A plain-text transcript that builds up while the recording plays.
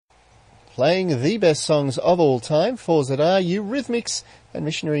Playing the best songs of all time, 4ZR, Eurythmics and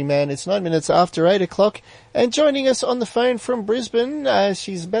Missionary Man. It's 9 minutes after 8 o'clock. And joining us on the phone from Brisbane,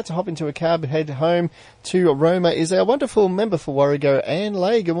 she's about to hop into a cab, head home to Roma, is our wonderful member for Warrego, Ann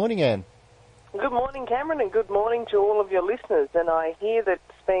Leahy. Good morning, Ann. Good morning, Cameron, and good morning to all of your listeners. And I hear that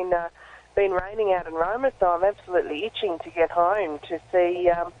it's been raining out in Roma, so I'm absolutely itching to get home to see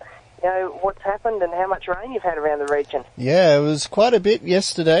what's happened and how much rain you've had around the region. Yeah, it was quite a bit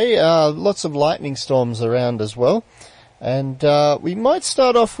yesterday. Lots of lightning storms around as well. And we might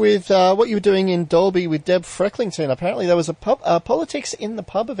start off with what you were doing in Dalby with Deb Frecklington. Apparently there was a politics in the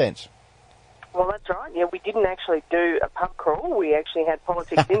pub event. Well, that's right. Yeah, we didn't actually do a pub crawl. We actually had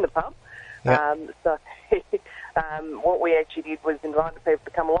politics in the pub. Yep. What we actually did was invite people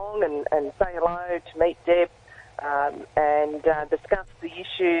to come along and say hello, to meet Deb, and discuss the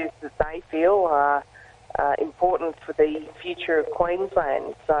issues that they feel are important for the future of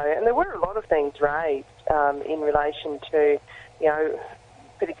Queensland. So, and there were a lot of things raised in relation to,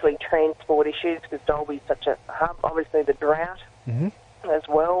 particularly transport issues, because Dalby's such a hub. Obviously, the drought as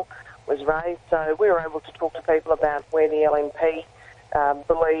well was raised. So we were able to talk to people about where the LNP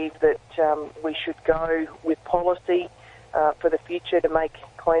believe that we should go with policy for the future to make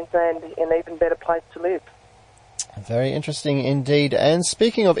Queensland an even better place to live. Very interesting indeed. And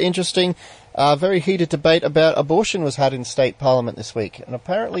speaking of interesting, very heated debate about abortion was had in State Parliament this week. And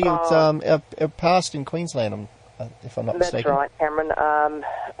apparently it passed in Queensland, if I'm not mistaken. That's right, Cameron.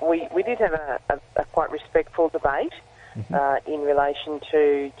 We did have a quite respectful debate in relation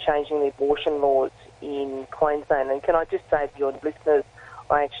to changing the abortion laws in Queensland. And can I just say to your listeners,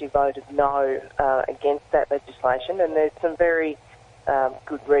 I actually voted no against that legislation, and there's some very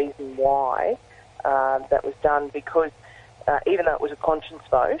good reason why that was done, because even though it was a conscience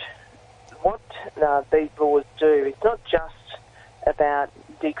vote, what these laws do, it's not just about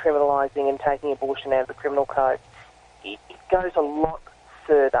decriminalising and taking abortion out of the criminal code. It goes a lot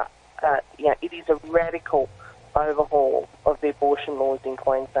further. It is a radical overhaul of the abortion laws in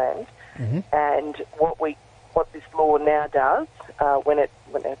Queensland, and what this law now does, when it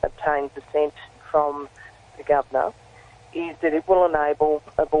obtains assent from the governor, is that it will enable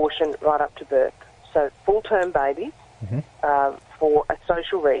abortion right up to birth. So full-term babies, for a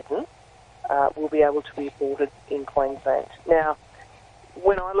social reason, will be able to be aborted in Queensland. Now,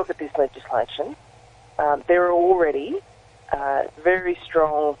 when I look at this legislation, there are already very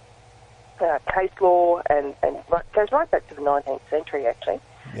strong case law, and goes right back to the 19th century, actually,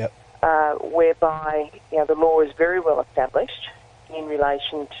 whereby the law is very well established in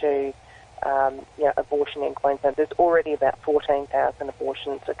relation to abortion in Queensland. There's already about 14,000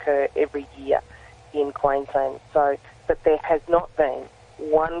 abortions occur every year in Queensland. So, but there has not been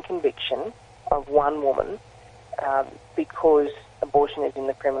one conviction of one woman because abortion is in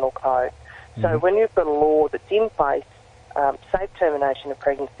the criminal code. So when you've got a law that's in place, safe termination of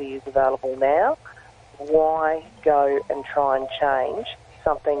pregnancy is available now, why go and try and change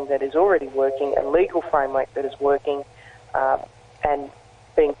something that is already working, a legal framework that is working and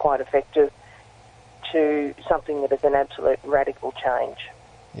being quite effective, to something that is an absolute radical change?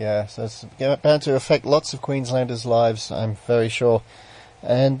 Yeah, so it's bound to affect lots of Queenslanders' lives, I'm very sure.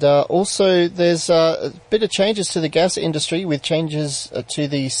 And also there's a bit of changes to the gas industry with changes to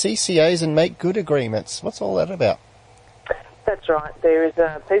the CCAs and make good agreements. What's all that about? That's right. There is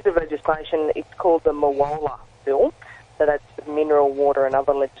a piece of legislation, it's called the Mowola Bill, so that's the Mineral, Water and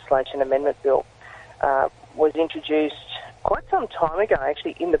Other Legislation Amendment Bill, was introduced quite some time ago,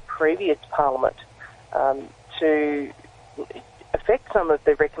 actually, in the previous Parliament, to affect some of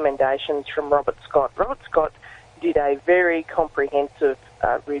the recommendations from Robert Scott. Robert Scott did a very comprehensive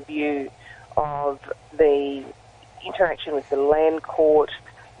review of the interaction with the land court,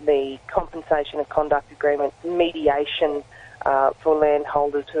 the compensation and conduct agreement, mediation for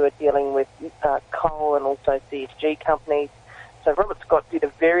landholders who are dealing with coal and also CSG companies. So Robert Scott did a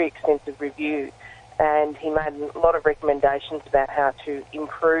very extensive review, and he made a lot of recommendations about how to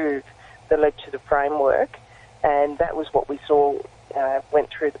improve the legislative framework, and that was what we saw went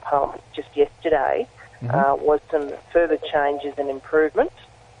through the Parliament just yesterday, was some further changes and improvements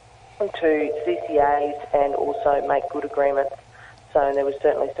to CCAs and also make good agreements. So there was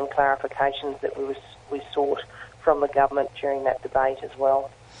certainly some clarifications that we sought from the government during that debate as well.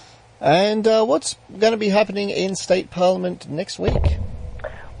 And what's going to be happening in State Parliament next week?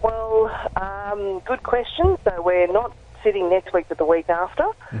 Well, good question. So we're not sitting next week but the week after.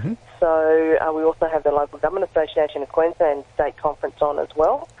 So we also have the Local Government Association of Queensland State Conference on as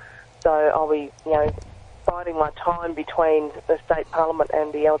well. So I'll be, biding my time between the State Parliament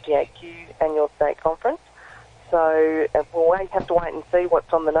and the LGAQ Annual State Conference. So we'll have to wait and see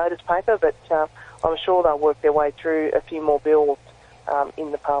what's on the notice paper, but I'm sure they'll work their way through a few more bills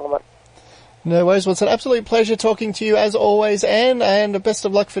in the Parliament. No worries. Well, it's an absolute pleasure talking to you as always, Anne, and best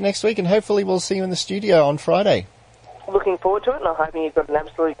of luck for next week, and hopefully we'll see you in the studio on Friday. Looking forward to it, and I'm hoping you've got an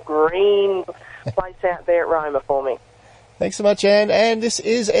absolute green place out there at Roma for me. Thanks so much, Anne. And this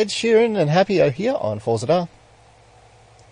is Ed Sheeran and Happy here on Falls at R.